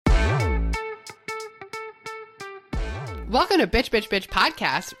Welcome to Bitch Bitch Bitch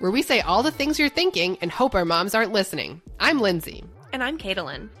Podcast, where we say all the things you're thinking and hope our moms aren't listening. I'm Lindsay. And I'm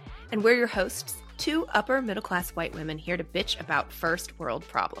Caitlin. And we're your hosts, two upper middle class white women here to bitch about first world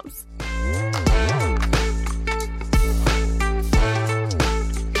problems.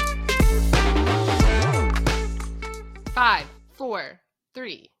 Five, four,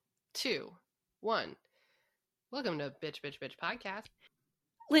 three, two, one. Welcome to Bitch Bitch Bitch Podcast.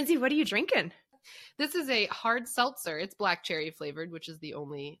 Lindsay, what are you drinking? This is a hard seltzer. It's black cherry flavored, which is the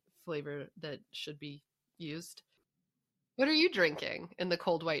only flavor that should be used. What are you drinking in the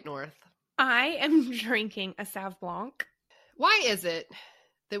cold white north? I am drinking a Sauv Blanc. Why is it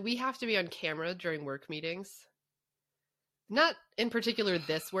that we have to be on camera during work meetings? Not in particular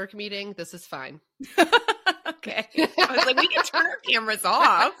this work meeting. This is fine. Okay. I was like, we can turn our cameras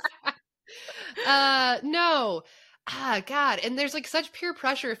off. No. God. And there's like such peer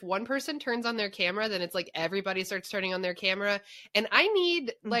pressure. If one person turns on their camera, then it's like everybody starts turning on their camera. And I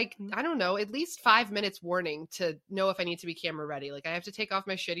need like, I don't know, at least 5 minutes warning to know if I need to be camera ready. Like I have to take off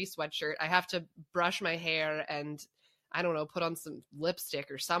my shitty sweatshirt. I have to brush my hair and I don't know, put on some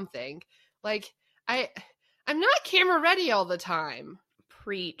lipstick or something. Like I'm not camera ready all the time.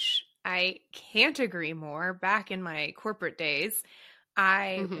 Preach. I can't agree more. Back in my corporate days,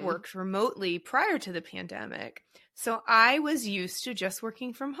 I worked remotely prior to the pandemic. So I was used to just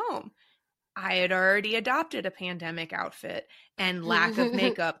working from home. I had already adopted a pandemic outfit and lack of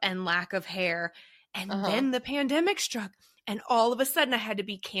makeup and lack of hair. And then the pandemic struck. And all of a sudden I had to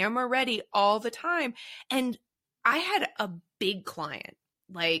be camera ready all the time. And I had a big client.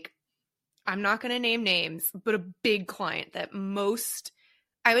 Like, I'm not going to name names, but a big client that most,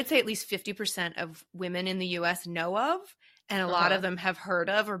 I would say at least 50% of women in the US know of. And a lot of them have heard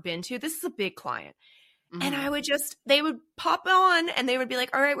of or been to. This is a big client. And I would they would pop on and they would be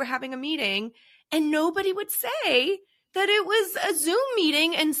like, all right, we're having a meeting. And nobody would say that it was a Zoom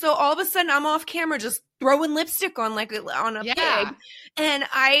meeting. And so all of a sudden I'm off camera just throwing lipstick on on a pig. And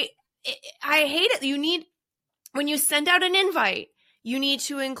I hate it. When you send out an invite, you need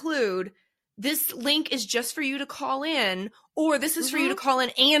to include this link is just for you to call in, or this is for you to call in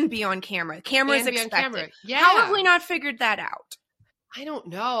and be on camera. Camera is expected. Yeah. How have we not figured that out? I don't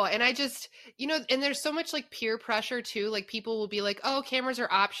know. And I just, and there's so much like peer pressure too. Like people will be like, oh, cameras are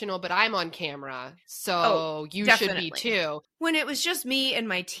optional, but I'm on camera. So you definitely. should be too. When it was just me and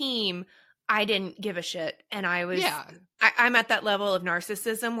my team, I didn't give a shit. And I was, I'm at that level of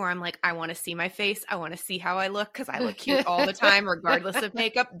narcissism where I'm like, I want to see my face. I want to see how I look because I look cute all the time, regardless of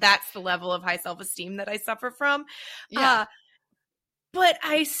makeup. That's the level of high self-esteem that I suffer from. Yeah. But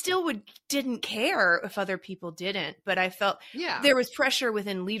I still didn't care if other people didn't. But I felt there was pressure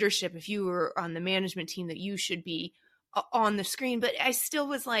within leadership if you were on the management team that you should be on the screen. But I still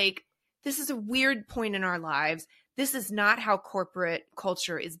was like, this is a weird point in our lives. This is not how corporate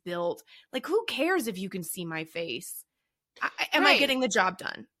culture is built. Like, who cares if you can see my face? Am I getting the job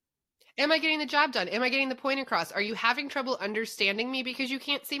done? Am I getting the job done? Am I getting the point across? Are you having trouble understanding me because you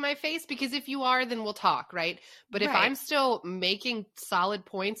can't see my face? Because if you are, then we'll talk, right? But if I'm still making solid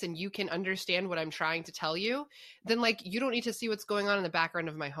points and you can understand what I'm trying to tell you, then like you don't need to see what's going on in the background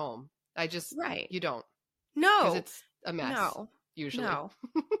of my home. You don't. No. Because it's a mess. No. Usually. No.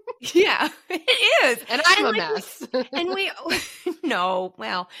 Yeah, it is. And I'm a mess. And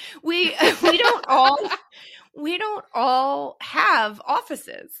we don't all have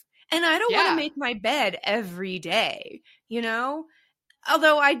offices. And I don't want to make my bed every day,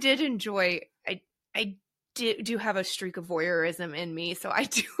 Although I did enjoy, I do have a streak of voyeurism in me, so I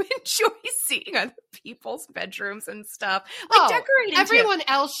do enjoy seeing other people's bedrooms and stuff. Like decorating. Everyone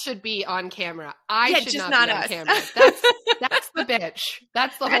else should be on camera. I should just not be us. on camera. That's the bitch.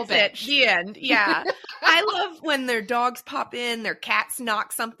 That's the whole bitch. The end. Yeah. I love when their dogs pop in, their cats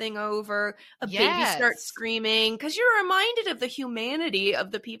knock something over, a baby starts screaming, because you're reminded of the humanity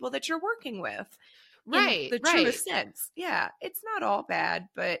of the people that you're working with. Right. In the truest sense. Yeah. It's not all bad,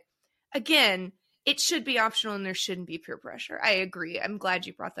 but again, it should be optional and there shouldn't be peer pressure. I agree. I'm glad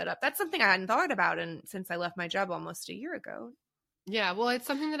you brought that up. That's something I hadn't thought about since I left my job almost a year ago. Yeah, well, it's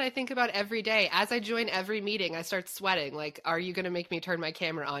something that I think about every day. As I join every meeting, I start sweating. Like, are you going to make me turn my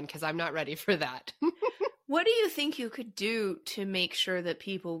camera on? Because I'm not ready for that. What do you think you could do to make sure that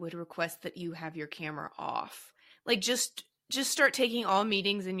people would request that you have your camera off? Like, just start taking all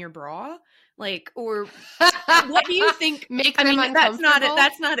meetings in your bra? Like, or what do you think? That's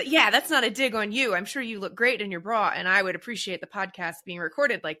not a dig on you. I'm sure you look great in your bra, and I would appreciate the podcast being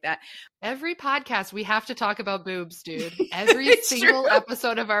recorded like that. Every podcast, we have to talk about boobs, dude. Every single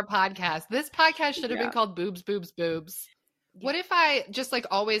episode of our podcast. This podcast should have been called Boobs, Boobs, Boobs. what if I just like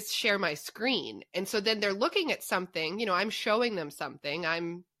always share my screen? And so then they're looking at something, you know, I'm showing them something.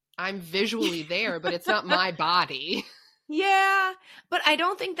 I'm visually there, but it's not my body. Yeah, but I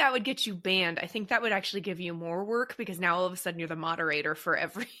don't think that would get you banned. I think that would actually give you more work because now all of a sudden you're the moderator for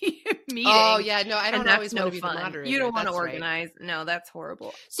every meeting. Oh, yeah. No, I don't always want to be fun. the moderator. You don't want to That's organize. right. No, that's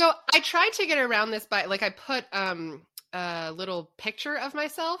horrible. So I tried to get around this by like I put a little picture of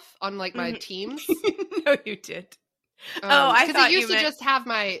myself on like my Teams. No, you did. I thought it used to just have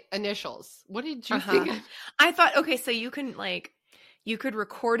my initials. What did you think? I thought, okay, so you can like you could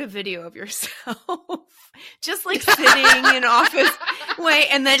record a video of yourself just like sitting in office way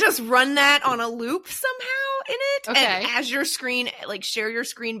and then just run that on a loop somehow in it. Okay. And as your screen, like share your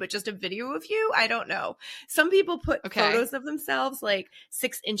screen, but just a video of you. I don't know. Some people put photos of themselves like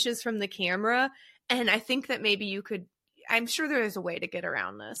 6 inches from the camera. And I think that maybe you could, I'm sure there is a way to get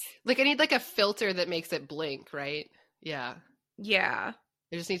around this. Like I need like a filter that makes it blink, right? Yeah. Yeah.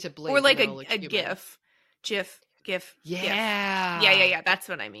 I just need to blink. Or like a GIF. GIF. Yeah. Yeah. That's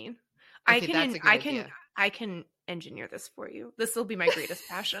what I mean. Okay, I can engineer this for you. This will be my greatest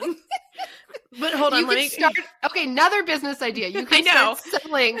passion. But hold on, okay, another business idea. You can start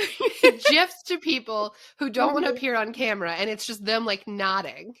selling GIFs to people who don't want to appear on camera, and it's just them like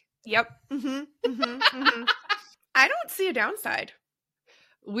nodding. Yep. I don't see a downside.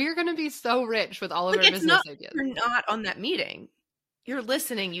 We're gonna be so rich with all of our business ideas. You're not on that meeting. You're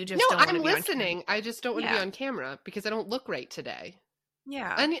listening. You just no. Don't want I'm to be listening. I just don't want to be on camera because I don't look right today.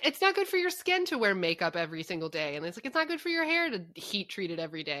 Yeah, and it's not good for your skin to wear makeup every single day, and it's not good for your hair to heat treat it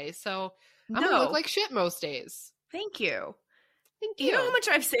every day. So I'm gonna look like shit most days. Thank you. Thank you. You know how much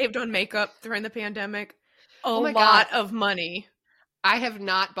I've saved on makeup during the pandemic? A lot of money. I have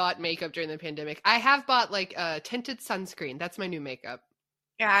not bought makeup during the pandemic. I have bought like a tinted sunscreen. That's my new makeup.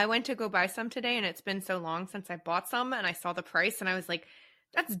 Yeah, I went to go buy some today, and it's been so long since I bought some, and I saw the price, and I was like,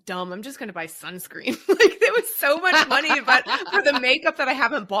 that's dumb. I'm just going to buy sunscreen. Like, there was so much money for the makeup that I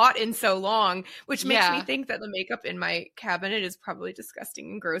haven't bought in so long, which makes me think that the makeup in my cabinet is probably disgusting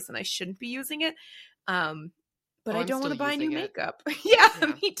and gross, and I shouldn't be using it. But I don't want to buy new makeup. Yeah,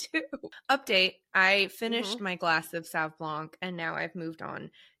 me too. Update. I finished my glass of Sauv Blanc, and now I've moved on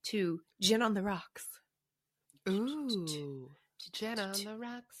to Gin on the Rocks. Ooh. Gin on the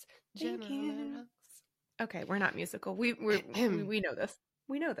Rocks. Gin on the Rocks. Okay, we're not musical. We know this.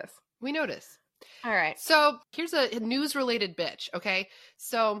 We know this. We notice. All right. So here's a news-related bitch, okay?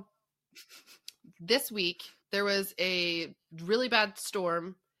 So this week, there was a really bad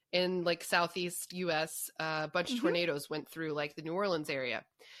storm in like southeast US. A bunch of tornadoes went through like the New Orleans area.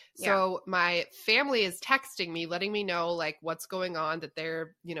 So my family is texting me, letting me know like what's going on, that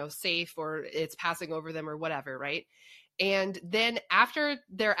they're, safe or it's passing over them or whatever, right? And then after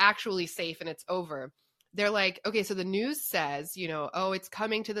they're actually safe and it's over, they're like, okay, so the news says, it's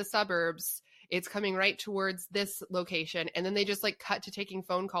coming to the suburbs. It's coming right towards this location. And then they just like cut to taking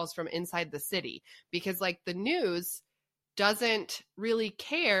phone calls from inside the city because like the news doesn't really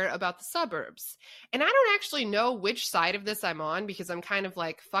care about the suburbs. And I don't actually know which side of this I'm on because I'm kind of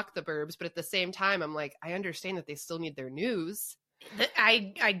like, fuck the burbs. But at the same time, I'm like, I understand that they still need their news.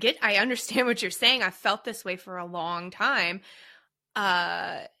 I understand what you're saying. I've felt this way for a long time.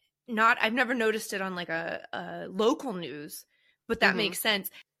 I've never noticed it on like a local news, but that makes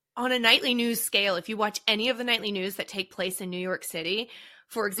sense. On a nightly news scale, if you watch any of the nightly news that take place in New York City,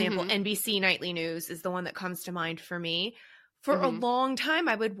 for example, NBC Nightly News is the one that comes to mind for me. For a long time,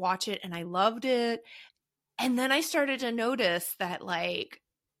 I would watch it and I loved it. And then I started to notice that like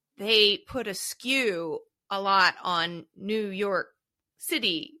they put a skew a lot on New York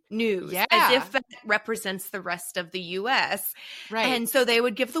City news as if that represents the rest of the US. Right. And so they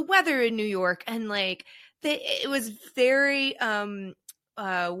would give the weather in New York and like it was very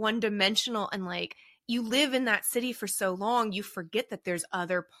one-dimensional, and like you live in that city for so long, you forget that there's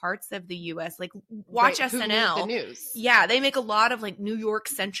other parts of the US. Like watch SNL. The news. Yeah, they make a lot of like New York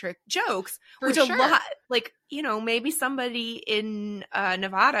centric jokes, a lot like, maybe somebody in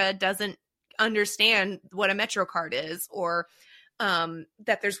Nevada doesn't understand what a Metro card is, or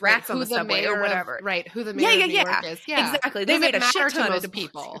that there's rats on the subway or whatever. Who the mayor of New York is. Yeah, exactly. They made a shit ton of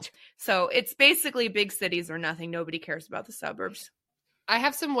people. So it's basically big cities or nothing. Nobody cares about the suburbs. I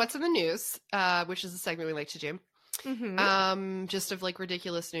have some What's in the News, which is a segment we like to do. Just of like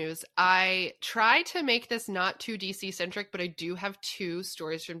ridiculous news. I try to make this not too DC centric, but I do have 2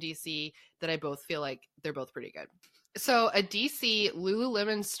 stories from DC that I both feel like they're both pretty good. So a DC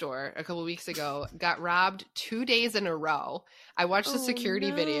Lululemon store a couple weeks ago got robbed 2 days in a row. I watched the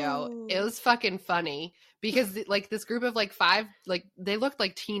security video. It was fucking funny because like this group of like 5, like they looked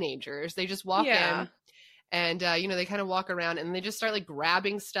like teenagers. They just walk in And, they kind of walk around and they just start like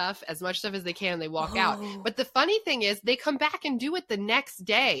grabbing stuff, as much stuff as they can, and they walk out. But the funny thing is they come back and do it the next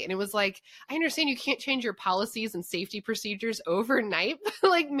day. And it was like, I understand you can't change your policies and safety procedures overnight. But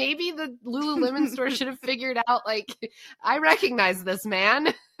like maybe the Lululemon store should have figured out, like, I recognize this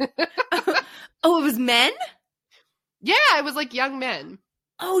man. Oh, it was men? Yeah, it was like young men.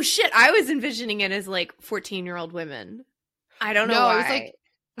 Oh shit, I was envisioning it as like 14-year-old women. I don't know why. It was like,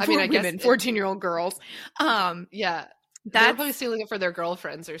 I mean, I guess 14-year-old girls. Yeah. They're probably stealing it for their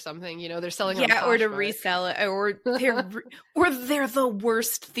girlfriends or something. They're selling it on or to resell it, or they're the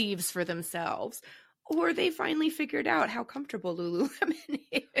worst thieves for themselves. Or they finally figured out how comfortable Lululemon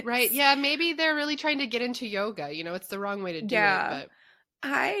is. Right. Yeah, maybe they're really trying to get into yoga. It's the wrong way to do it.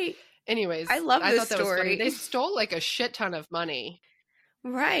 But anyways, I love this thought that story. was funny. They stole like a shit ton of money.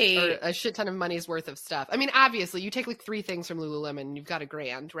 Right. Or a shit ton of money's worth of stuff. I mean, obviously, you take like 3 things from Lululemon and you've got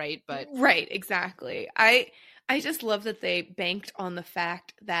 $1,000, right? But right, exactly. I just love that they banked on the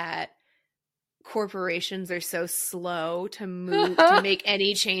fact that corporations are so slow to move to make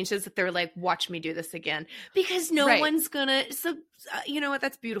any changes that they're like, watch me do this again, because no one's gonna. So you know what?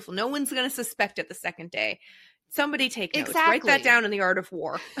 That's beautiful. No one's gonna suspect it the second day. Somebody take notes. Exactly. Write that down in the Art of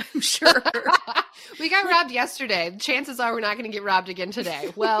War. I'm sure. We got robbed yesterday. Chances are we're not going to get robbed again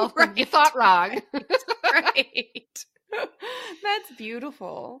today. Well, you thought wrong. Right. That's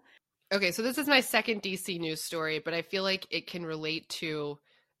beautiful. Okay, so this is my second DC news story, but I feel like it can relate to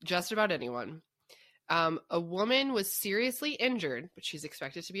just about anyone. A woman was seriously injured, but she's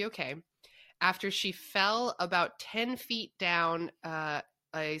expected to be okay, after she fell about 10 feet down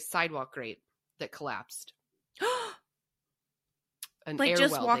a sidewalk grate that collapsed. Like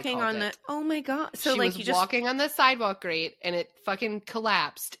just walking on the oh my god, so she like was walking on the sidewalk grate and it fucking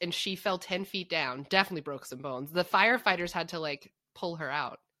collapsed and she fell 10 feet down, definitely broke some bones. The firefighters had to like pull her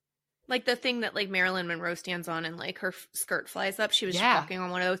out, like the thing that like Marilyn Monroe stands on and like her skirt flies up. She was just walking on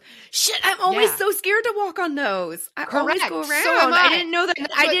one of those. Shit, I'm always so scared to walk on those. I always go around. So I didn't know that.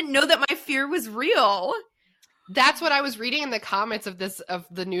 I didn't know that my fear was real. That's what I was reading in the comments of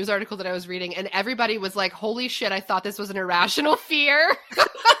the news article that I was reading, and everybody was like, holy shit, I thought this was an irrational fear.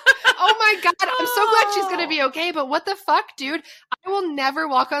 Oh my god, I'm so glad she's gonna be okay, but what the fuck, dude? I will never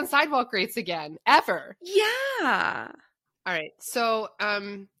walk on sidewalk grates again, ever. Yeah. All right, so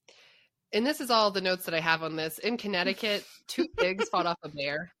and this is all the notes that I have on this. In Connecticut, 2 pigs fought off a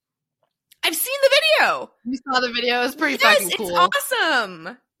bear. I've seen the video. You saw the video? It was pretty fucking cool. It's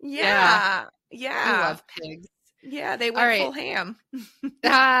awesome. Yeah. I love pigs. Yeah, they went full ham.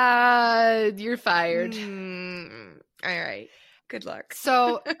 You're fired. All right. Good luck.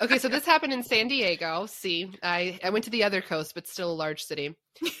 So this happened in San Diego. See, I went to the other coast, but still a large city.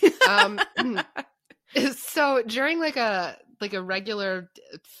 So during like a regular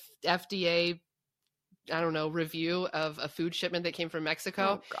FDA, I don't know, review of a food shipment that came from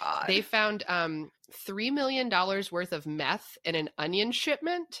Mexico, they found $3 million worth of meth in an onion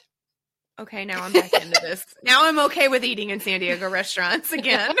shipment. Okay, now I'm back into this. Now I'm okay with eating in San Diego restaurants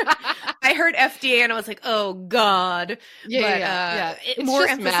again. I heard FDA and I was like, oh, God. Yeah. More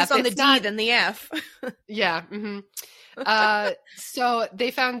emphasis meth. On the D than the F. Yeah. Mm-hmm. So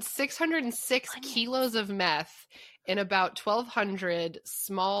they found 606 kilos of meth in about 1,200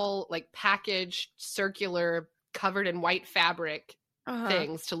 small, like packaged, circular, covered in white fabric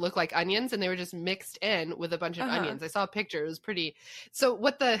things to look like onions, and they were just mixed in with a bunch of onions. I saw a picture. It was pretty. So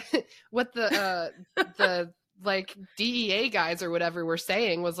what the like DEA guys or whatever were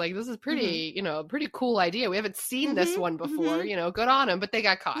saying was like, this is pretty, pretty cool idea. We haven't seen this one before, good on them, but they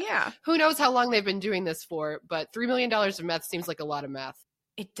got caught. Yeah. Who knows how long they've been doing this for, but $3 million of meth seems like a lot of meth.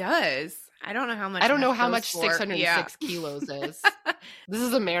 It does. I don't know how much. I don't know how much 606 kilos is. This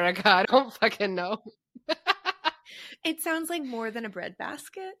is America. I don't fucking know. It sounds like more than a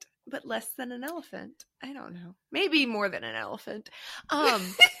breadbasket, but less than an elephant. I don't know. Maybe more than an elephant.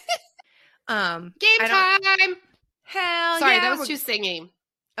 Game time. Hell Sorry, yeah, that was too singing.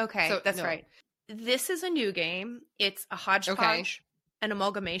 Okay, so, that's right. This is a new game. It's a hodgepodge, an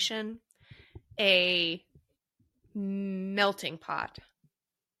amalgamation, a melting pot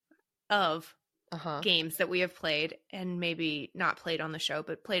of games that we have played and maybe not played on the show,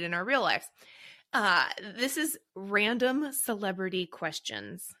 but played in our real lives. This is Random Celebrity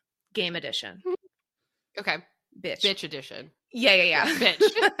Questions, Game Edition. Okay. Bitch Edition. Yeah.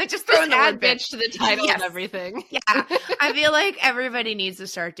 Bitch. Just throwing the word bitch to the title of everything. Yeah. I feel like everybody needs to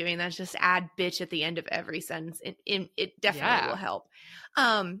start doing that. Just add bitch at the end of every sentence. It definitely will help.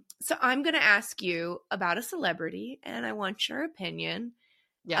 So I'm going to ask you about a celebrity, and I want your opinion.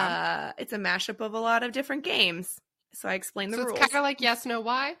 Yeah. It's a mashup of a lot of different games. So I explain the rules. It's kind of like Yes, No,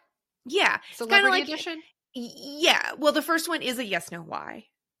 Why? Yeah. Celebrity edition? Yeah. Well, the first one is a yes, no, why.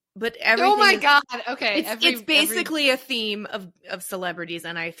 But Oh everything my is, God. Okay. it's basically a theme of celebrities,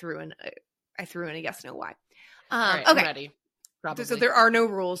 and I threw in a yes, no, why. All right, Okay. I'm ready. Probably. So there are no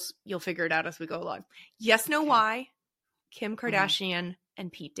rules. You'll figure it out as we go along. Yes, no, Okay. why. Kim Kardashian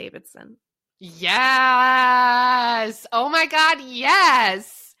and Pete Davidson. Yes. Oh my God.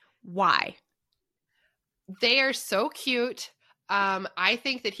 Yes. Why? They are so cute. I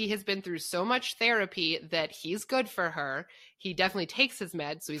think that he has been through so much therapy that he's good for her. He definitely takes his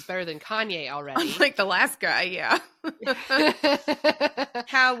meds, so he's better than Kanye already. Unlike the last guy, yeah.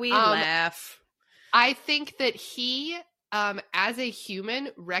 How we laugh. I think that he, as a human,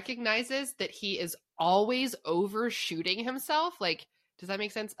 recognizes that he is always overshooting himself. Like, does that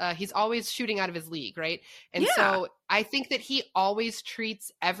make sense? He's always shooting out of his league, right? And so I think that he always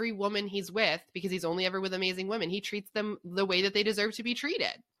treats every woman he's with, because he's only ever with amazing women, he treats them the way that they deserve to be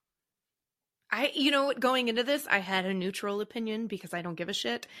treated. Going into this, I had a neutral opinion because I don't give a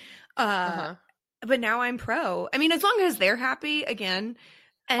shit. But now I'm pro. I mean, as long as they're happy, again.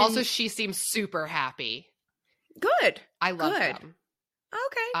 And also, she seems super happy. Good. I love them.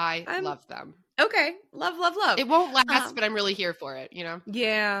 Okay. I love them. Okay. Love, love, love. It won't last, but I'm really here for it, you know?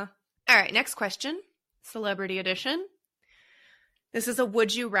 Yeah. All right. Next question. Celebrity edition. This is a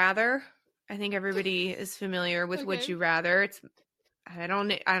would you rather. I think everybody is familiar with would you rather. I don't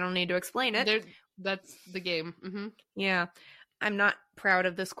need to explain it. That's the game. Mm-hmm. Yeah. I'm not proud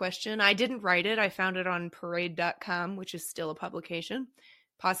of this question. I didn't write it. I found it on parade.com, which is still a publication.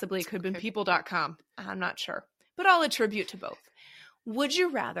 Possibly it could have been people.com. I'm not sure. But I'll attribute to both. Would you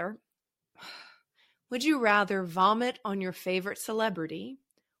rather vomit on your favorite celebrity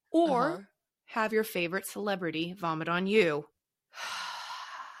or have your favorite celebrity vomit on you?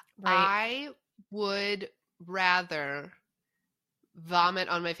 Right? I would rather vomit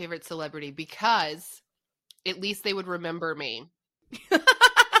on my favorite celebrity because at least they would remember me.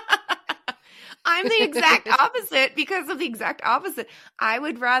 I'm the exact opposite because of the exact opposite. I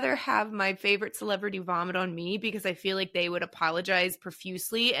would rather have my favorite celebrity vomit on me because I feel like they would apologize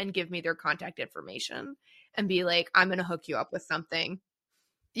profusely and give me their contact information and be like, I'm going to hook you up with something.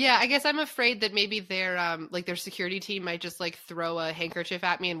 Yeah, I guess I'm afraid that maybe their security team might just like throw a handkerchief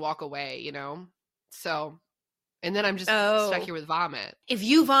at me and walk away, you know? So, and then I'm just stuck here with vomit. If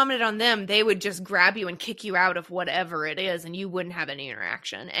you vomited on them, they would just grab you and kick you out of whatever it is, and you wouldn't have any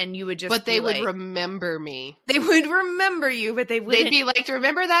interaction, and you would just. But they would remember me. They would remember you, but they wouldn't. They'd be like,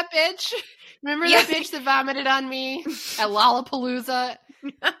 "Remember that bitch? Remember that bitch that vomited on me at Lollapalooza?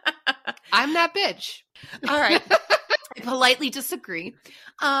 I'm that bitch." All right. I politely disagree.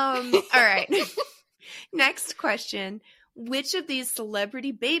 All right. Next question: which of these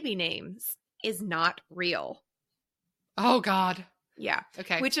celebrity baby names is not real? Oh, God. Yeah.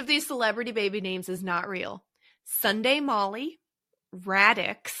 Okay. Which of these celebrity baby names is not real? Sunday Molly,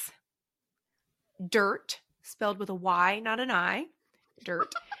 Radix, Dirt, spelled with a Y, not an I,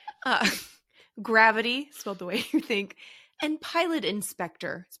 Dirt, Gravity, spelled the way you think, and Pilot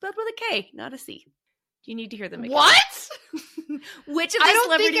Inspector, spelled with a K, not a C. Do you need to hear them again? What? Which of these I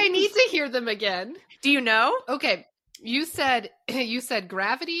don't think I need to hear them again. Do you know? Okay. You said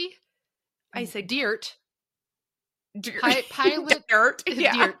Gravity. I said Dirt. Pilot Dirt.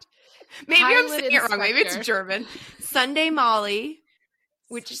 Yeah. Dirt. Maybe Pilot I'm saying it wrong. Maybe it's German. Sunday Molly,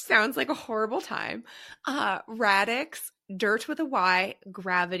 which sounds like a horrible time. Radix, Dirt with a Y,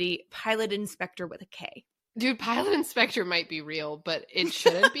 Gravity, Pilot Inspector with a K. Dude, Pilot Inspector might be real, but it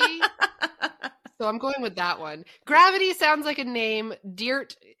shouldn't be. So I'm going with that one. Gravity sounds like a name.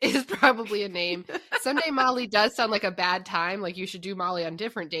 Dirt is probably a name. Sunday Molly does sound like a bad time. Like you should do Molly on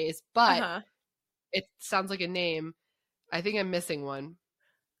different days, but it sounds like a name. I think I'm missing one.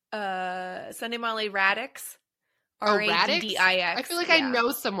 Sunday Molly Radix. Radix? Radix. I feel like I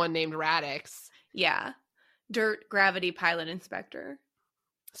know someone named Radix. Yeah. Dirt, Gravity, Pilot Inspector.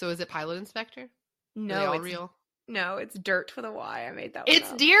 So is it Pilot Inspector? No, it's real. No, it's Dirt with a Y. I made that one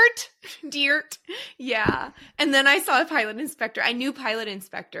It's up. Dirt? Dirt. Yeah. And then I saw Pilot Inspector. I knew Pilot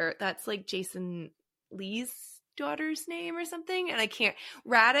Inspector. That's like Jason Lee's daughter's name or something. And I can't.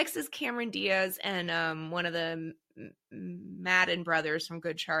 Radix is Cameron Diaz and one of the Madden brothers from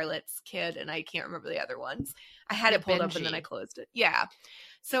Good Charlotte's kid. And I can't remember the other ones. I had it pulled up and then I closed it. Yeah.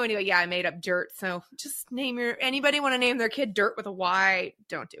 So anyway, I made up Dirt. So just anybody want to name their kid Dirt with a Y?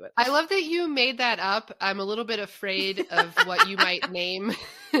 Don't do it. I love that you made that up. I'm a little bit afraid of what you might name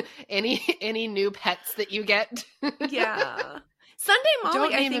any new pets that you get. Yeah. Sunday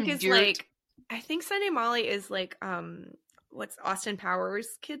Molly, I think is Dirt. like, I think Sunday Molly is like, what's Austin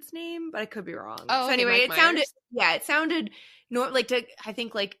Powers' kid's name? But I could be wrong. Oh, so anyway, Mike Myers? it sounded I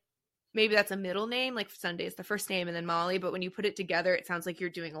think like maybe that's a middle name, like Sunday is the first name and then Molly, but when you put it together, it sounds like you're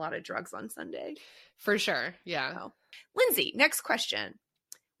doing a lot of drugs on Sunday. For sure. Yeah. So, Lindsay, next question.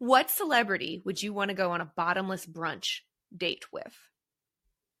 What celebrity would you want to go on a bottomless brunch date with?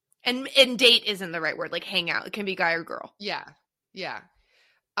 And date isn't the right word, like hang out. It can be guy or girl. Yeah. Yeah.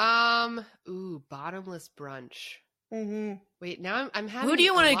 Bottomless brunch. Mm-hmm. Wait, now I'm having who do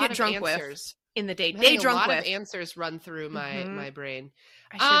you want to get drunk with with in the date? Day drunk with. A lot with. of answers run through my brain.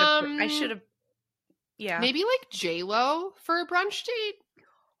 I should have. Yeah. Maybe like J-Lo for a brunch date.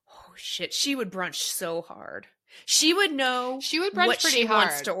 Oh shit, she would brunch so hard. She would know. She would brunch what pretty she hard.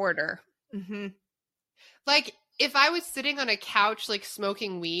 Wants to order. Mm-hmm. Like if I was sitting on a couch like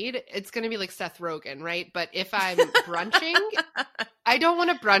smoking weed, it's gonna be like Seth Rogen, right? But if I'm brunching, I don't want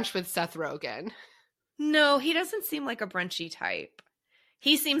to brunch with Seth Rogen. No, he doesn't seem like a brunchy type.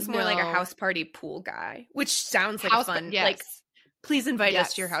 He seems more like a house party pool guy, which sounds like fun. Yes. Like, please invite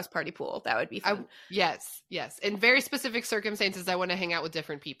us to your house party pool. That would be fun. Yes. In very specific circumstances, I want to hang out with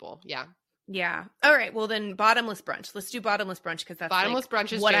different people. Yeah. Yeah. All right. Well, then bottomless brunch. Let's do bottomless brunch because that's bottomless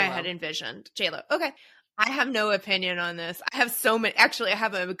brunch is what J-Lo. I had envisioned. J-Lo. Okay. I have no opinion on this. I have so many. Actually, I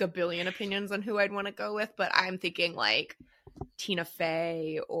have a gabillion opinions on who I'd want to go with, but I'm thinking like Tina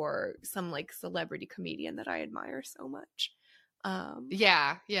Fey or some like celebrity comedian that I admire so much.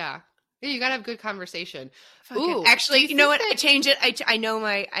 Yeah, you gotta have good conversation. Ooh, actually, you know what? I change it. I know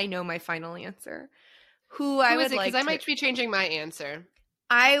my final answer. Who I would like? Because I might be changing my answer.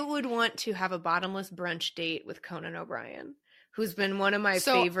 I would want to have a bottomless brunch date with Conan O'Brien, who's been one of my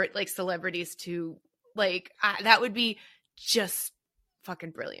favorite like celebrities to like. That would be just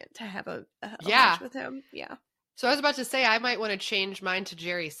fucking brilliant to have a brunch with him. Yeah. So I was about to say I might want to change mine to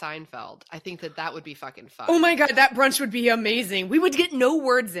Jerry Seinfeld. I think that would be fucking fun. Oh my god, that brunch would be amazing. We would get no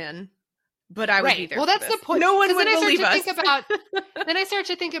words in, but I would be there. Well, that's the point. No one would believe us. Then I start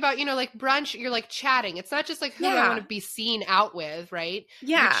to think about, you know, like brunch. You're like chatting. It's not just like who do I want to be seen out with, right?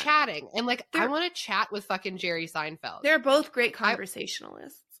 Yeah, you're chatting, and like I want to chat with fucking Jerry Seinfeld. They're both great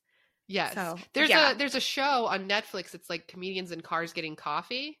conversationalists. Yes. So, there's a show on Netflix. It's like comedians in cars getting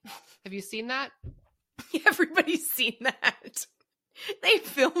coffee. Have you seen that? Everybody's seen that. They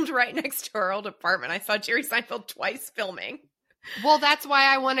filmed right next to our old apartment. I saw Jerry Seinfeld twice filming. Well, that's why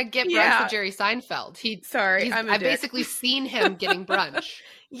I want to get brunch with Jerry Seinfeld. I've basically seen him getting brunch.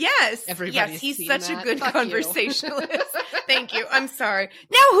 Yes. He's such a good conversationalist. Thank you. I'm sorry.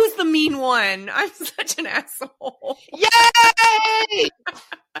 Now who's the mean one? I'm such an asshole. Yay!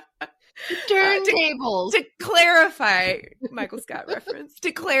 Turntables. To clarify, Michael Scott reference.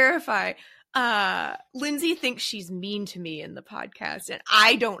 To clarify, Lindsay thinks she's mean to me in the podcast, and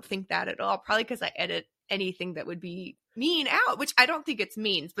I don't think that at all. Probably because I edit anything that would be mean out, which I don't think it's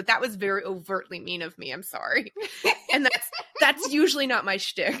mean, but that was very overtly mean of me. I'm sorry. And that's usually not my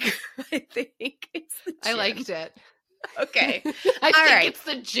shtick. I think it's the gin. I liked it. Okay. I think it's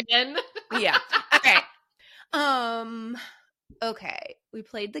the gin. Yeah. Okay. Okay. We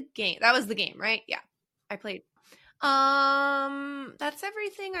played the game. That was the game, right? Yeah. I played. That's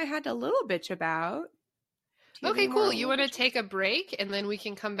everything I had to little bitch about. Okay, cool. You want to take a break and then we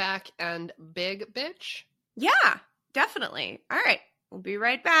can come back and big bitch? Yeah, definitely. All right. We'll be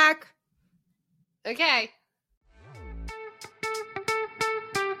right back. Okay.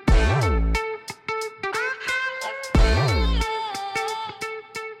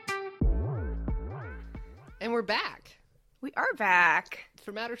 And we're back. We are back.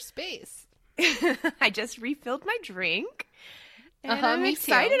 From outer space. I just refilled my drink. And I'm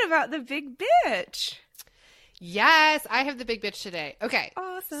excited about the big bitch. Yes, I have the big bitch today. Okay.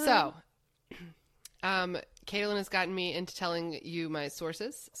 Awesome. So, Caitlin has gotten me into telling you my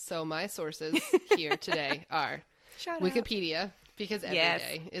sources. So my sources here today are Wikipedia, because every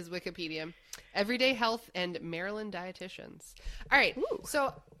day is Wikipedia. Everyday Health and Maryland Dietitians. All right. Ooh.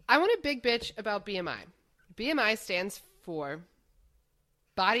 So I want a big bitch about BMI. BMI stands for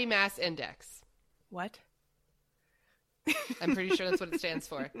Body Mass Index. What? I'm pretty sure that's what it stands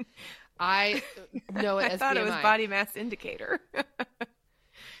for. I know it as BMI. I thought it was Body Mass Indicator.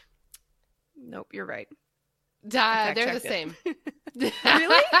 Nope, you're right. They're the same. Really?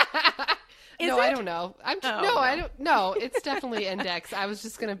 No, I don't know. I don't know. It's definitely index. I was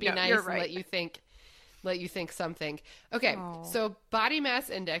just going to be nice and let you think something. Okay. So body mass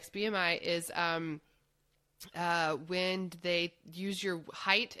index, BMI, is when they use your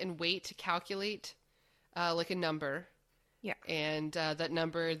height and weight to calculate like a number. Yeah. And that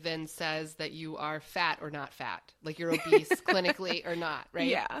number then says that you are fat or not fat, like you're obese clinically or not, right?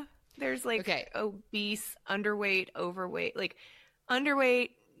 Yeah. There's like obese, underweight, overweight, like underweight,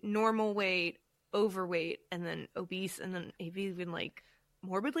 normal weight, overweight, and then obese, and then even like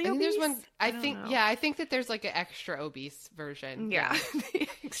morbidly I think obese. there's one. I don't think know. yeah. I think that there's like an extra obese version. Yeah, the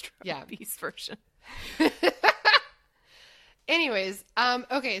extra Yeah. obese version. Anyways,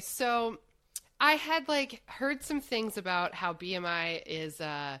 okay, so I had like heard some things about how BMI is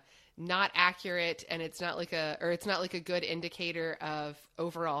not accurate and it's not like a good indicator of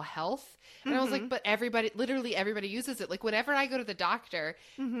overall health. And I was like, but literally everybody uses it. Like whenever I go to the doctor,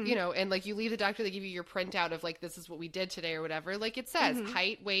 you know, and like you leave the doctor, they give you your printout of like, this is what we did today or whatever. Like it says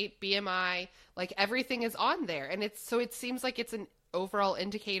height, weight, BMI, like everything is on there. And it seems like it's an overall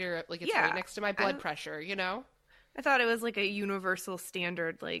indicator, like it's right next to my blood pressure, you know? I thought it was like a universal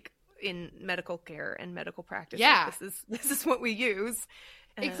standard, like in medical care and medical practice. Yeah. Like, this is what we use.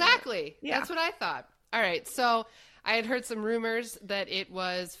 Exactly. Yeah. That's what I thought. All right. So I had heard some rumors that it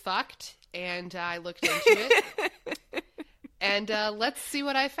was fucked, and I looked into it. And let's see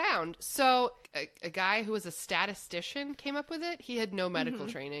what I found. So a guy who was a statistician came up with it. He had no medical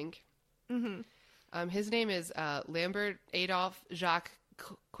training. His name is Lambert Adolphe Jacques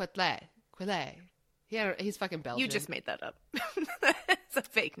Quetelet. He's fucking Belgian. You just made that up. It's a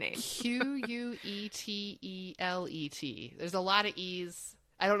fake name. Quetelet. There's a lot of E's.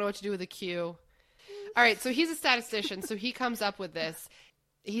 I don't know what to do with a Q. All right, so he's a statistician, so he comes up with this.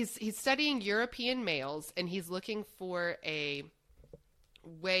 He's studying European males, and he's looking for a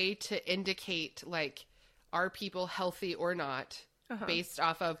way to indicate, like, are people healthy or not, based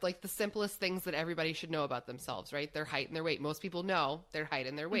off of, like, the simplest things that everybody should know about themselves, right? Their height and their weight. Most people know their height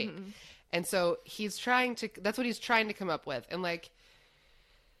and their weight. And so that's what he's trying to come up with. And, like,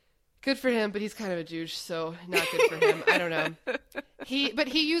 good for him, but he's kind of a douche, so not good for him. I don't know. But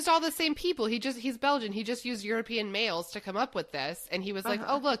he used all the same people. He's Belgian. He just used European males to come up with this, and he was like,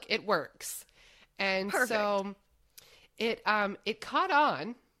 "Oh, look, it works." And so it caught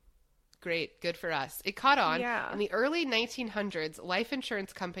on. Great, good for us. It caught on. Yeah. In the early 1900s, life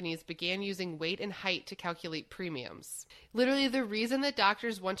insurance companies began using weight and height to calculate premiums. Literally, the reason that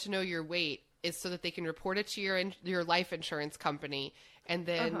doctors want to know your weight is so that they can report it to your life insurance company, and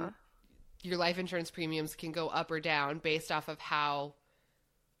then your life insurance premiums can go up or down based off of how,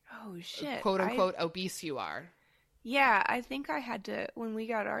 quote unquote, obese you are. Yeah, I think I had to, when we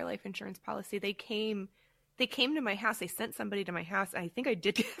got our life insurance policy, they came to my house. They sent somebody to my house. I think I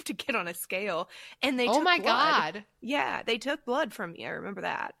did have to get on a scale, and they took blood. God. Yeah, they took blood from me. I remember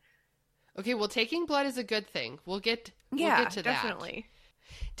that. Okay, well, taking blood is a good thing. We'll get to that. Definitely.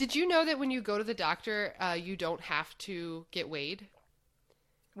 Did you know that when you go to the doctor, you don't have to get weighed?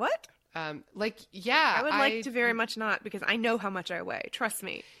 What? I would like to very much not, because I know how much I weigh. Trust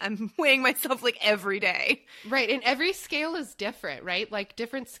me. I'm weighing myself like every day. Right. And every scale is different, right? Like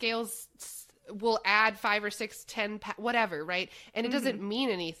different scales will add 5 or 6, 10, whatever, right? And it doesn't mean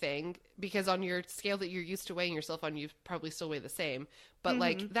anything, because on your scale that you're used to weighing yourself on, you probably still weigh the same. But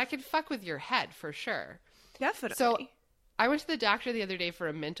like that could fuck with your head for sure. Definitely. So I went to the doctor the other day for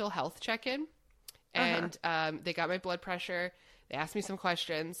a mental health check-in, and they got my blood pressure. They asked me some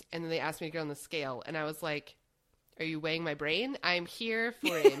questions, and then they asked me to get on the scale. And I was like, are you weighing my brain? I'm here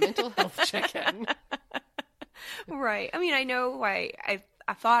for a mental health check-in. Right. I mean, I know why.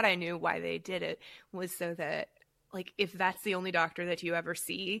 I thought I knew why they did it, was so that, like, if that's the only doctor that you ever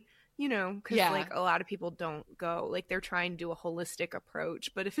see, you know, because, like, a lot of people don't go. Like, they're trying to do a holistic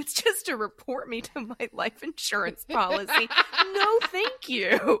approach. But if it's just to report me to my life insurance policy, no thank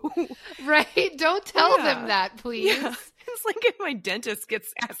you. Right? Don't tell them that, please. Yeah. It's like if my dentist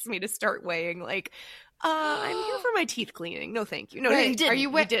asks me to start weighing, like, I'm here for my teeth cleaning. No, thank you. No, right. you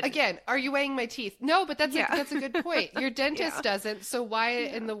didn't. Are you weighing my teeth? No, but that's a good point. Your dentist doesn't, so why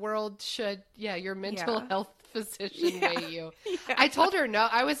in the world should your mental health physician weigh you? Yeah. I told her no.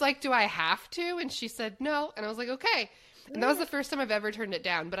 I was like, do I have to? And she said no. And I was like, okay. And that was the first time I've ever turned it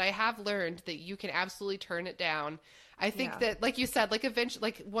down. But I have learned that you can absolutely turn it down. I think that, like you said, like eventually,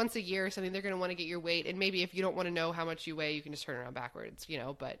 like once a year or something, they're going to want to get your weight. And maybe if you don't want to know how much you weigh, you can just turn around backwards, you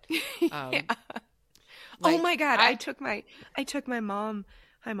know, but oh my God. I took my mom.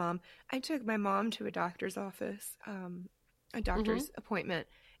 Hi, Mom. I took my mom to a doctor's office, a doctor's appointment,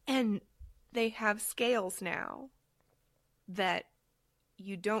 and they have scales now that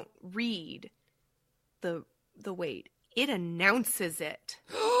you don't read the weight. It announces it.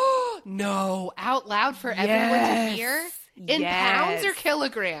 No, out loud for everyone to hear? In pounds or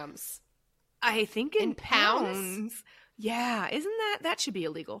kilograms? I think in pounds. Yeah, isn't that should be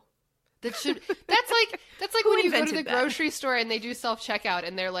illegal? That's like when you go to the grocery store and they do self-checkout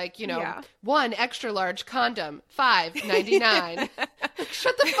and they're like, you know, 1 extra large condom, $5.99.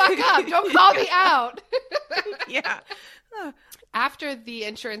 Shut the fuck up. Don't call me out. Yeah. after the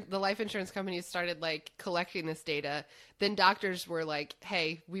life insurance companies started like collecting this data, then doctors were like,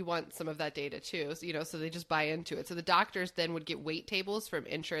 hey, we want some of that data too. So, so they just buy into it. So the doctors then would get weight tables from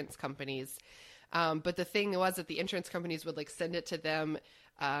insurance companies. But the thing was that the insurance companies would like send it to them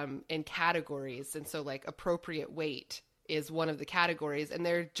in categories. And so like appropriate weight is one of the categories, and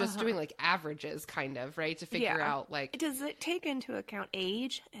they're just doing like averages kind of, right? To figure out like. Does it take into account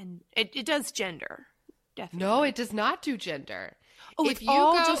age? And it does gender. Definitely. No, it does not do gender. Oh, it's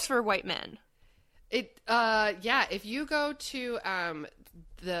all just for white men. Yeah. If you go to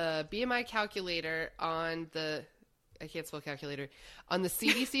the BMI calculator on the, I can't spell calculator, on the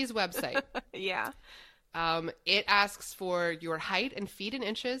CDC's website. Yeah. It asks for your height in feet and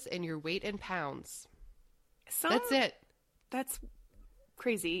inches and your weight in pounds. That's it. That's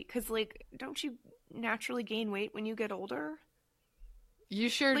crazy. Because, like, don't you naturally gain weight when you get older? You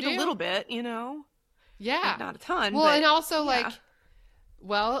sure do. Like a little bit, Yeah. Like not a ton. Well, but, and also yeah. like,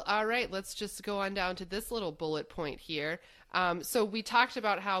 well, all right, let's just go on down to this little bullet point here. So we talked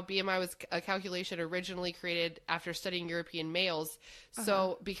about how BMI was a calculation originally created after studying European males.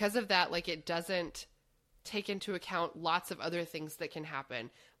 So because of that, like it doesn't take into account lots of other things that can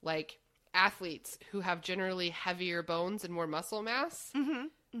happen, like athletes who have generally heavier bones and more muscle mass.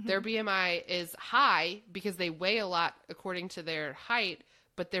 Their BMI is high because they weigh a lot according to their height,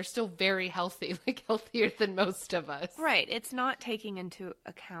 but they're still very healthy, like healthier than most of us. Right. It's not taking into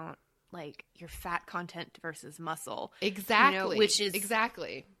account like your fat content versus muscle. Exactly. Which is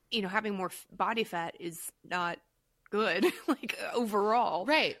exactly. Having more body fat is not good, like overall.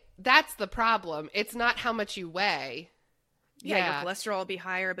 Right. That's the problem. It's not how much you weigh. Yeah. Your cholesterol will be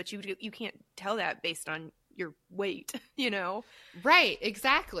higher, but you can't tell that based on your weight, Right.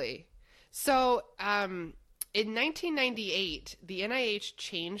 Exactly. So, in 1998, the NIH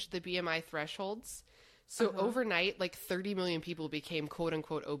changed the BMI thresholds. So overnight, like 30 million people became quote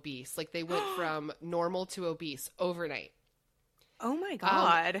unquote obese. Like they went from normal to obese overnight. Oh my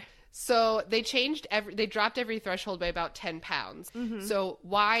God. So they changed they dropped every threshold by about 10 pounds. So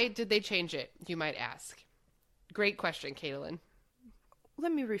why did they change it, you might ask? Great question, Caitlin.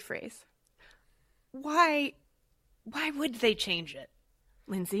 Let me rephrase. Why would they change it,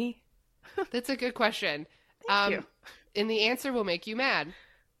 Lindsay? That's a good question. Thank you. And the answer will make you mad.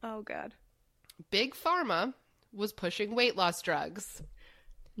 Oh, God. Big Pharma was pushing weight loss drugs.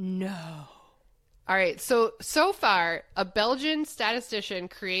 No. All right. So far, a Belgian statistician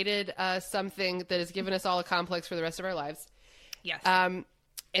created something that has given us all a complex for the rest of our lives. Yes.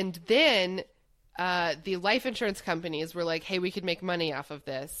 And then the life insurance companies were like, hey, we could make money off of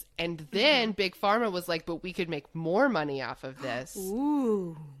this. And then Big Pharma was like, but we could make more money off of this.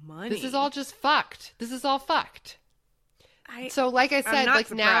 Ooh, money. This is all just fucked. This is all fucked. So like I said, I'm not like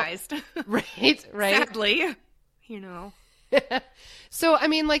surprised. Now, right. Sadly, So, I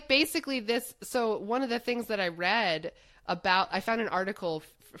mean, like basically so one of the things that I read about, I found an article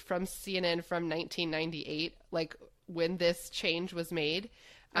from CNN from 1998, like when this change was made.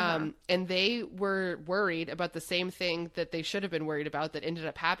 And they were worried about the same thing that they should have been worried about that ended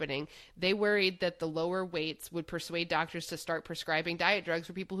up happening. They worried that the lower weights would persuade doctors to start prescribing diet drugs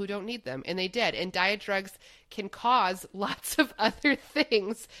for people who don't need them. And they did. And diet drugs can cause lots of other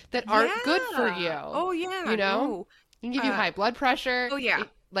things that aren't good for you. Oh, yeah. It can give you high blood pressure. Oh, yeah.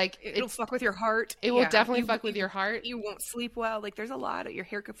 It'll fuck with your heart. It will definitely fuck with your heart. You won't sleep well. Like, there's a lot of, your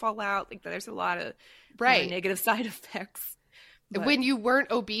hair could fall out. Like, there's a lot of negative side effects. But when you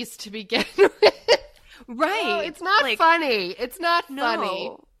weren't obese to begin with. Right. Oh, it's not funny. It's not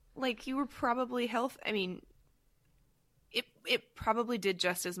funny. Like, you were probably I mean, it probably did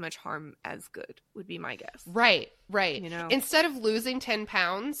just as much harm as good, would be my guess. Right. Instead of losing 10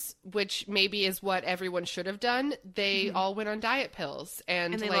 pounds, which maybe is what everyone should have done, they all went on diet pills.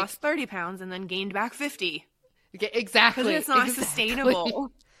 And they lost 30 pounds and then gained back 50. Exactly. Because it's not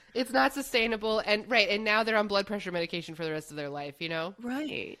sustainable. It's not sustainable. And now they're on blood pressure medication for the rest of their life,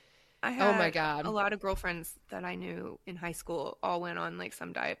 Right. I had, oh my God, a lot of girlfriends that I knew in high school all went on like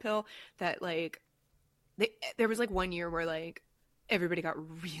some diet pill that like there was like 1 year where like everybody got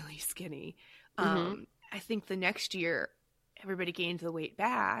really skinny. I think the next year everybody gained the weight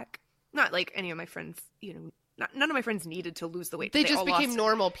back. Not like any of my friends, none of my friends needed to lose the weight. They just became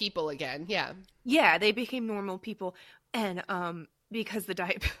normal people again. Yeah. Yeah, they became normal people. And because the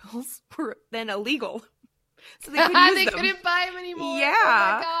diet pills were then illegal. So they couldn't buy them anymore. Yeah. Oh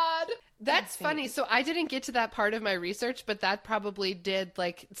my God. That's funny. So I didn't get to that part of my research, but that probably did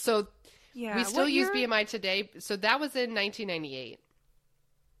yeah, we still use BMI today. So that was in 1998.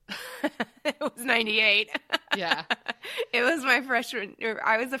 It was 98. Yeah. It was my freshman,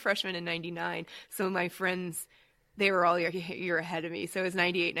 I was a freshman in 99. So my friends They were all you're ahead of me. So it was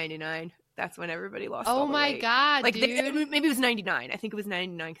 98, 99. That's when everybody lost all the weight. Oh my God, like dude. Maybe it was 99. I think it was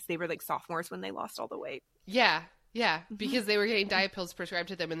 99 because they were like sophomores when they lost all the weight. Yeah, because they were getting diet pills prescribed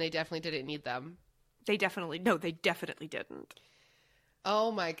to them and they definitely didn't need them. They definitely didn't.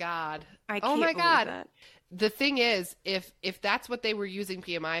 Oh my God. I can't oh my believe God. that. The thing is, if that's what they were using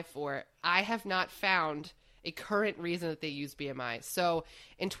BMI for, I have not found a current reason that they use BMI. So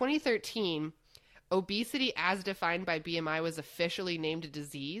in 2013, obesity as defined by BMI was officially named a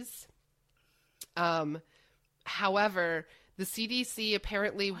disease. However, the CDC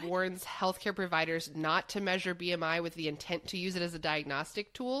apparently warns healthcare providers not to measure BMI with the intent to use it as a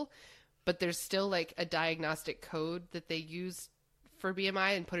diagnostic tool, but there's still like a diagnostic code that they use for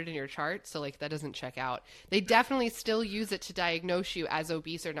BMI and put it in your chart. So like that doesn't check out. They definitely still use it to diagnose you as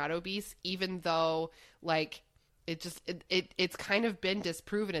obese or not obese, even though like it's kind of been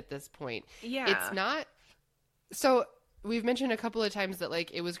disproven at this point. Yeah. It's not. So we've mentioned a couple of times that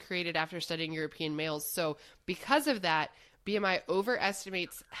like it was created after studying European males. So because of that, BMI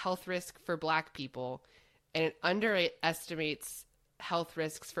overestimates health risk for Black people and it underestimates health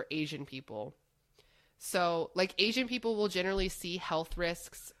risks for Asian people. So like Asian people will generally see health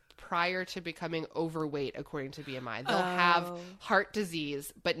risks prior to becoming overweight, according to BMI. They'll have heart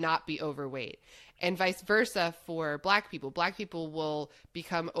disease, but not be overweight. And vice versa for Black people. Black people will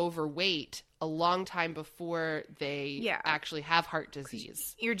become overweight a long time before they actually have heart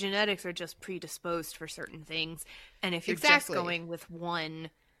disease. Your genetics are just predisposed for certain things. And if you're Exactly. just going with one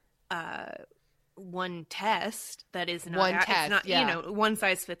test that is not, One it's test, not, yeah. you know, one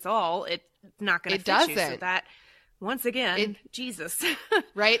size fits all, it's not going to It fit you. So doesn't. that, once again, Jesus.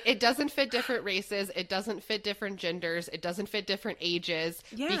 Right? It doesn't fit different races. It doesn't fit different genders. It doesn't fit different ages.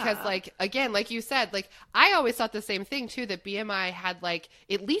 Yeah. Because like, again, like you said, like I always thought the same thing too, that BMI had like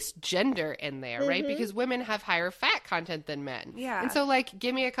at least gender in there, right? Because women have higher fat content than men. Yeah. And so like,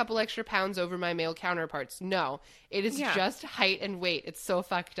 give me a couple extra pounds over my male counterparts. No, it is Yeah. just height and weight. It's so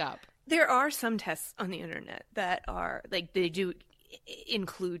fucked up. There are some tests on the internet that are like, they do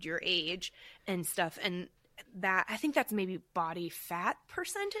include your age and stuff. And that, I think that's maybe body fat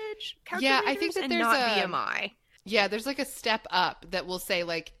percentage calculators. Yeah, I think that and there's not a BMI. Yeah, there's like a step up that will say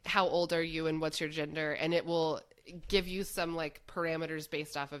like, how old are you and what's your gender? And it will give you some like parameters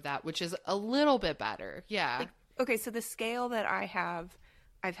based off of that, which is a little bit better. Yeah. Like, okay, so the scale that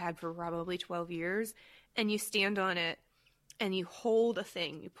I've had for probably 12 years, and you stand on it and you hold a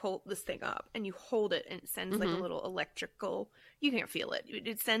thing, you pull this thing up and you hold it and it sends like a little electrical, you can't feel it.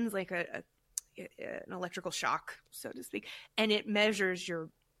 It sends like an electrical shock, so to speak, and it measures your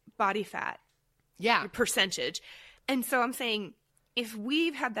body fat, Yeah. your percentage. And so I'm saying, if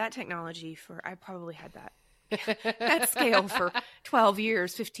we've had that technology for, I probably had that scale for 12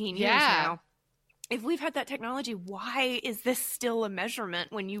 years, 15 years now. If we've had that technology, why is this still a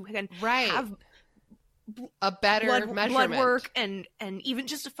measurement when you can have a better measurement? Blood work and even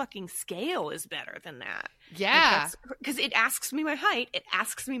just a fucking scale is better than that. Yeah. Because it asks me my height, it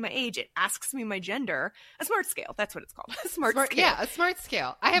asks me my age, it asks me my gender. A smart scale, that's what it's called. A smart scale. Yeah, a smart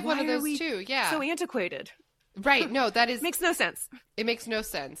scale. I have one of those too. Yeah. So antiquated. Right. No, that is... Makes no sense. It makes no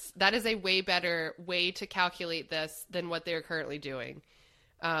sense. That is a way better way to calculate this than what they're currently doing.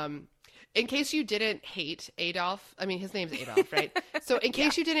 In case you didn't hate Adolf, I mean, his name's Adolf, right? So in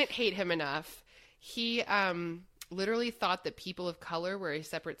case you didn't hate him enough, he literally thought that people of color were a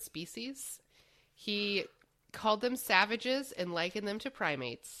separate species. He called them savages and likened them to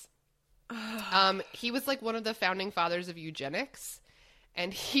primates. He was like one of the founding fathers of eugenics,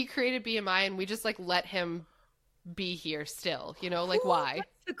 and he created BMI, and we just like let him be here still, you know, like why? Let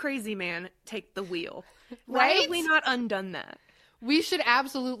the crazy man take the wheel. Right? Why have we not undone that? We should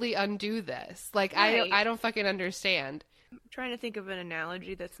absolutely undo this. Like, Right. I don't fucking understand. I'm trying to think of an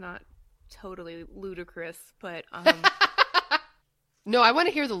analogy that's not totally ludicrous, but No, I want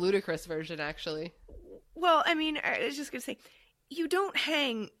to hear the ludicrous version, actually. well, I mean, I was just gonna say, you don't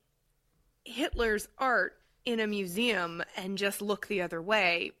hang Hitler's art in a museum and just look the other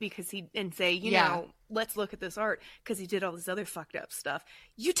way and say, you know, let's look at this art because he did all this other fucked up stuff.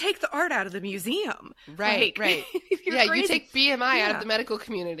 You take the art out of the museum. Right, Like, right. you're Yeah, crazy. you take BMI out Yeah. of the medical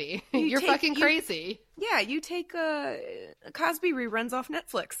community. You You're take- fucking crazy. Yeah, you take Cosby reruns off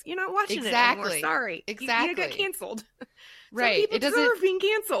Netflix. You're not watching it Exactly. anymore. Sorry. Exactly. You got canceled. Right. Some people It doesn't deserve being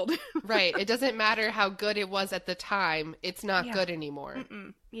canceled. Right. It doesn't matter how good it was at the time. It's not Yeah. good anymore.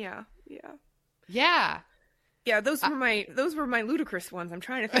 Mm-mm. Yeah, yeah. Yeah. Yeah, those were my ludicrous ones. I'm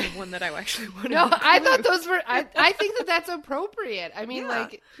trying to think of one that I actually wanted. No, I thought those were. I think that's appropriate. I mean,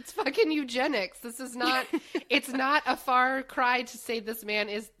 like, it's fucking eugenics. This is not. It's not a far cry to say this man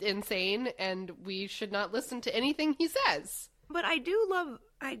is insane, and we should not listen to anything he says. But I do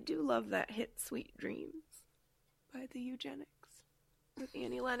love that hit "Sweet Dreams" by the Eugenics with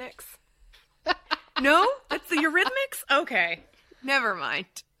Annie Lennox. No, that's the Eurythmics. Okay, never mind.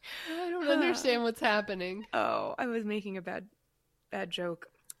 I don't understand what's happening. Oh, I was making a bad joke.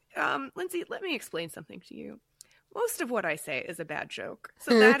 Lindsay, let me explain something to you. Most of what I say is a bad joke.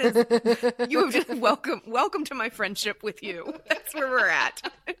 So that is, you have just welcome to my friendship with you. That's where we're at.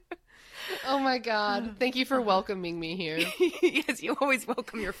 Oh my God. Thank you for welcoming me here. Yes, you always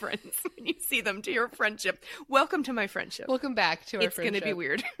welcome your friends when you see them to your friendship. Welcome to my friendship. Welcome back to our friendship. It's going to be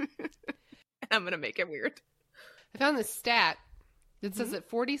weird. I'm going to make it weird. I found this stat. It says that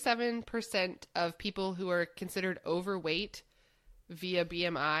 47% of people who are considered overweight via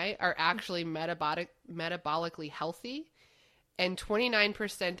BMI are actually metabolically healthy, and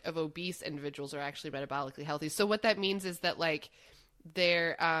 29% of obese individuals are actually metabolically healthy. So what that means is that, like,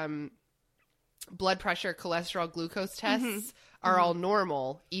 their blood pressure, cholesterol, glucose tests are all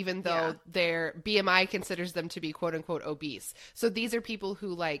normal, even though their BMI considers them to be quote unquote obese. So these are people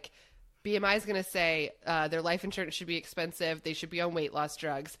who, like, BMI is going to say their life insurance should be expensive. They should be on weight loss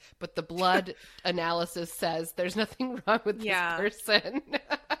drugs. But the blood analysis says there's nothing wrong with this person.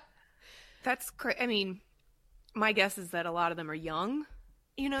 That's crazy. I mean, my guess is that a lot of them are young.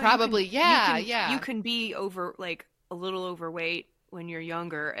 You know, probably, You can be a little overweight when you're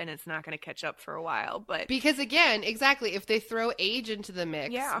younger, and it's not going to catch up for a while. But because again, exactly, if they throw age into the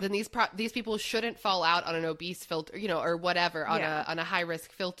mix, then these people shouldn't fall out on an obese filter, you know, or whatever on a high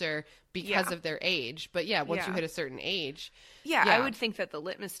risk filter because of their age. But once you hit a certain age, I would think that the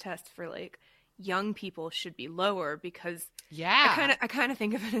litmus test for, like, young people should be lower, because I kind of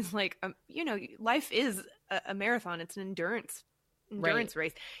think of it as like, you know, life is a marathon. It's an endurance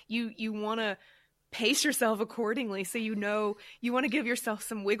race. You want to pace yourself accordingly, so you know you want to give yourself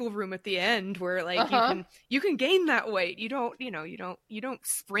some wiggle room at the end where, like, you can gain that weight. You don't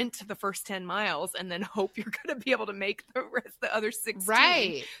sprint the first 10 miles and then hope you're going to be able to make the other 16.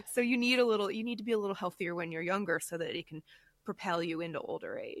 Right. So you need to be a little healthier when you're younger, so that it can propel you into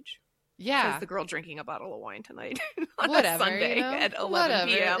older age. Yeah. Says the girl drinking a bottle of wine tonight on a Sunday, you know? At 11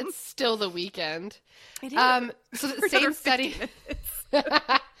 p.m. It's still the weekend. It is. So the same study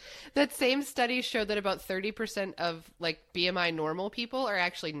that same study showed that about 30% of, like, BMI normal people are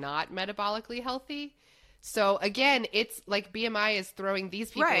actually not metabolically healthy. So again, it's like BMI is throwing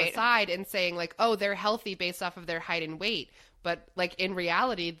these people aside and saying, like, oh, they're healthy based off of their height and weight. But, like, in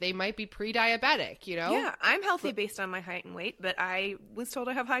reality, they might be pre-diabetic, you know? Yeah, I'm healthy based on my height and weight, but I was told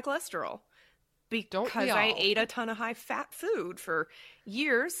I have high cholesterol because I ate a ton of high-fat food for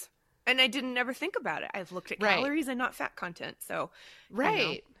years, and I didn't ever think about it. I've looked at calories and not fat content, so...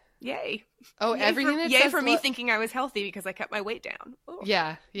 Right. Yay. Oh, everything that yay for me thinking I was healthy because I kept my weight down. Oh.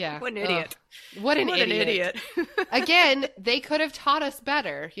 Yeah. What an idiot. What an idiot. Again, they could have taught us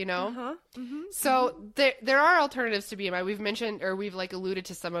better, you know? So there are alternatives to BMI. We've mentioned, or we've, like, alluded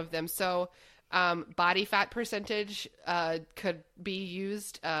to some of them. So body fat percentage could be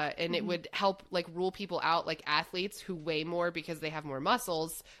used, and it would help, like, rule people out, like athletes who weigh more because they have more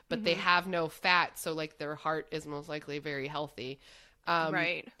muscles, but they have no fat. So, like, their heart is most likely very healthy.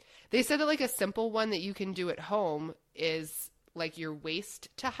 Right. They said that, like, a simple one that you can do at home is, like, your waist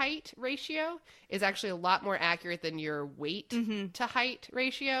to height ratio is actually a lot more accurate than your weight to height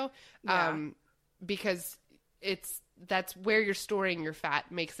ratio. Because that's where you're storing your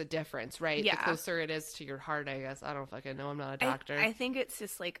fat makes a difference, right? Yeah. The closer it is to your heart, I guess. I don't fucking know. I'm not a doctor. I think it's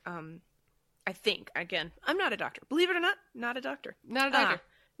just like, again, I'm not a doctor. Believe it or not a doctor. Not a doctor.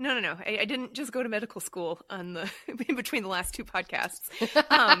 No. I didn't just go to medical school in between the last two podcasts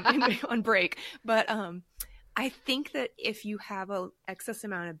on break. But I think that if you have an excess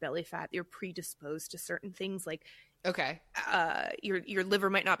amount of belly fat, you're predisposed to certain things, like your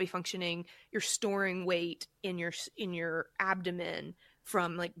liver might not be functioning. You're storing weight in your abdomen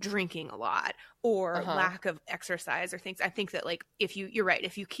from, like, drinking a lot or lack of exercise or things. I think that, like, you're right,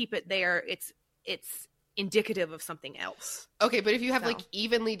 if you keep it there, it's indicative of something else. Okay, but if you have like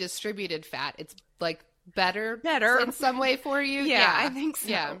evenly distributed fat, it's, like, better in some way for you. Yeah, I think so.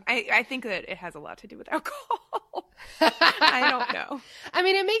 Yeah. I think that it has a lot to do with alcohol. I don't know. I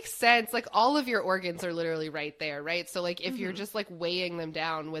mean, it makes sense. Like, all of your organs are literally right there, right? So, like, if you're just, like, weighing them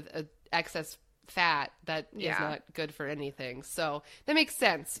down with excess fat, that is not good for anything. So that makes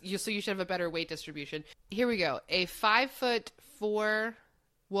sense. So you should have a better weight distribution. Here we go. A 5'4"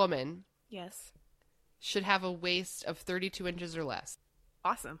 woman. Yes. should have a waist of 32 inches or less.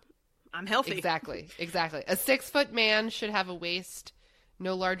 Awesome. I'm healthy. Exactly. A 6-foot man should have a waist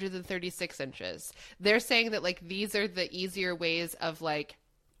no larger than 36 inches. They're saying that, like, these are the easier ways of, like,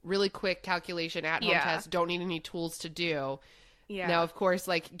 really quick calculation at-home tests. Don't need any tools to do. Yeah. Now, of course,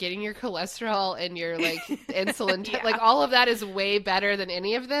 like, getting your cholesterol and your, like, insulin, like, all of that is way better than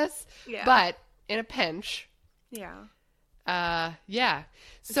any of this. Yeah. But in a pinch. Yeah. Yeah.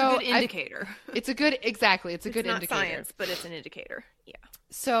 It's a good indicator. It's a good indicator. It's not science, but it's an indicator. Yeah.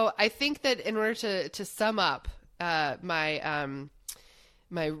 So I think that in order to sum up my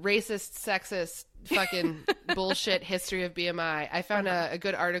racist, sexist, fucking bullshit history of BMI, I found a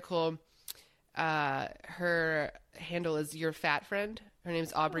good article. Her handle is Your Fat Friend. Her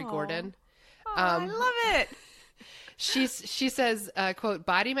name's Aubrey Gordon. I love it. She says, quote,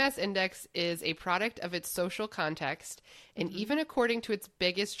 body mass index is a product of its social context, and even according to its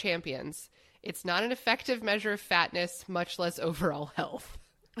biggest champions, it's not an effective measure of fatness, much less overall health.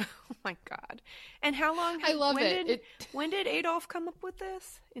 Oh my God. And how long? I love it. When did Adolf come up with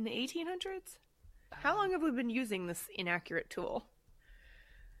this? In the 1800s? How long have we been using this inaccurate tool?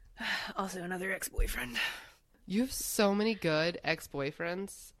 Also another ex-boyfriend. You have so many good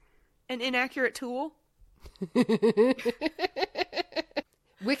ex-boyfriends. An inaccurate tool?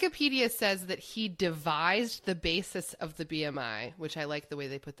 Wikipedia says that he devised the basis of the BMI, which I like the way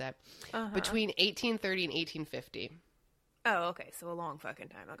they put that, between 1830 and 1850. Oh, okay. So a long fucking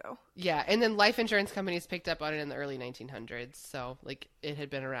time ago. Yeah. And then life insurance companies picked up on it in the early 1900s. So, like, it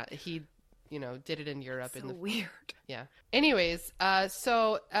had been around. He, did it in Europe. So weird. Yeah. Anyways,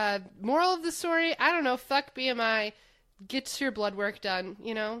 moral of the story, I don't know, fuck BMI. Get your blood work done,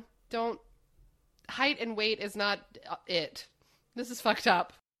 Don't. Height and weight is not it. This is fucked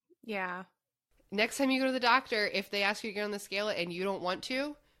up. Yeah. Next time you go to the doctor, if they ask you to get on the scale and you don't want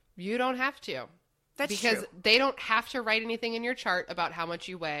to, you don't have to. That's because true. They don't have to write anything in your chart about how much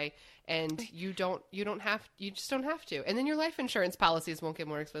you weigh, and you just don't have to. And then your life insurance policies won't get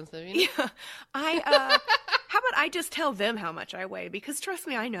more expensive. Yeah. How about I just tell them how much I weigh? Because trust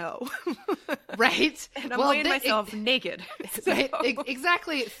me, I know. Right? And I'm weighing myself naked. So. Right?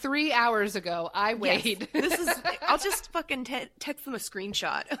 Exactly 3 hours ago, I weighed. Yes. I'll just fucking text them a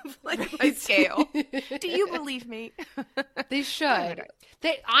screenshot of like my scale. Do you believe me? They should.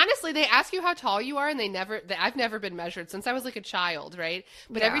 They ask you how tall you are, and I've never been measured since I was like a child, right?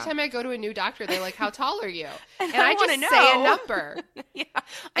 But every time I go to a new doctor, they're like, "How tall are you?" And I just say a number. Yeah.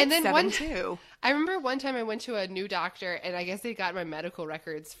 And then 7'2". I remember one time I went to a new doctor, and I guess they got my medical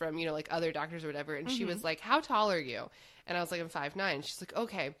records from, like other doctors or whatever. And she was like, "How tall are you?" And I was like, "I'm 5'9". She's like,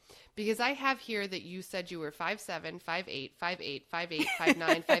 "Okay, because I have here that you said you were 5'7", 5'8", 5'8", 5'8",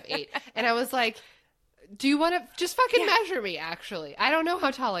 5'9", 5'8". And I was like, do you want to just fucking measure me, actually? I don't know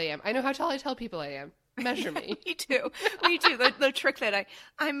how tall I am. I know how tall I tell people I am. Measure me. Me too. The trick that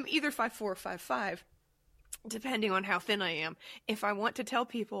I'm either 5'4" or 5'5", depending on how thin I am. If I want to tell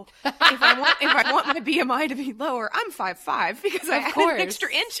people, if I want my BMI to be lower, I'm 5'5", because I add an extra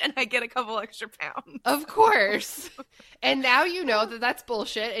inch and I get a couple extra pounds. Of course. And now you know that that's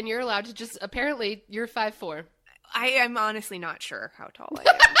bullshit, and you're allowed to just, apparently, you're 5'4". I am honestly not sure how tall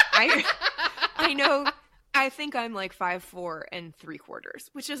I am. I know, I think I'm like 5'4" and 3/4",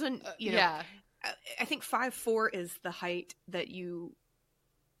 which isn't, yeah. I think 5'4" is the height that you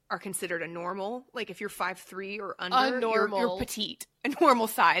are considered a normal. Like if you're 5'3" or under, you're petite, a normal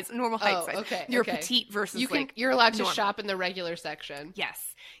size, a normal height size. Okay. You're petite versus you're allowed to shop in the regular section.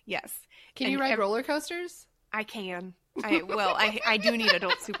 Yes. Can you ride roller coasters? I can. I do need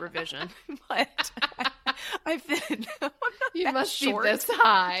adult supervision, but I've been. You must short. be this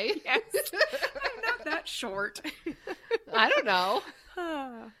high. Yes, I'm not that short. I don't know.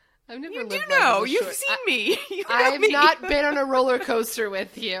 I've never. You lived do know. You've seen me. I've not been on a roller coaster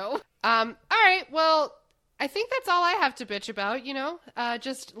with you. All right. Well, I think that's all I have to bitch about.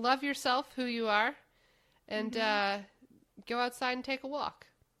 Just love yourself, who you are, and go outside and take a walk.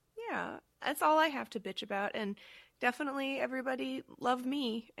 Yeah, that's all I have to bitch about, and. Definitely, everybody love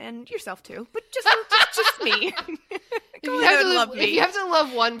me and yourself too, but just me. Go ahead and love me. If you have to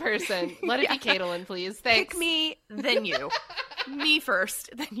love one person, let it be Caitlin, please. Thanks. Pick me, then you. Me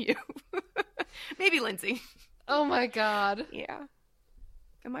first, then you. Maybe Lindsay. Oh my God. Yeah.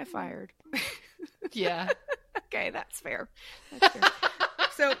 Am I fired? Yeah. Okay, that's fair.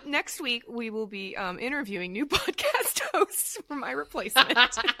 So next week we will be interviewing new podcast hosts for my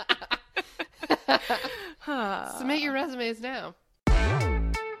replacement. Submit your resumes now.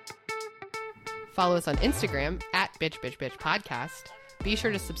 Follow us on Instagram at BitchBitchBitchPodcast. Be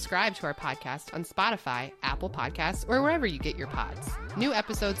sure to subscribe to our podcast on Spotify, Apple Podcasts, or wherever you get your pods. New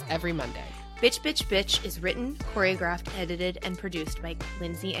episodes every Monday. Bitch Bitch Bitch is written, choreographed, edited, and produced by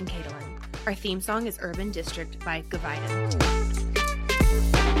Lindsay and Caitlin. Our theme song is Urban District by Gaviden.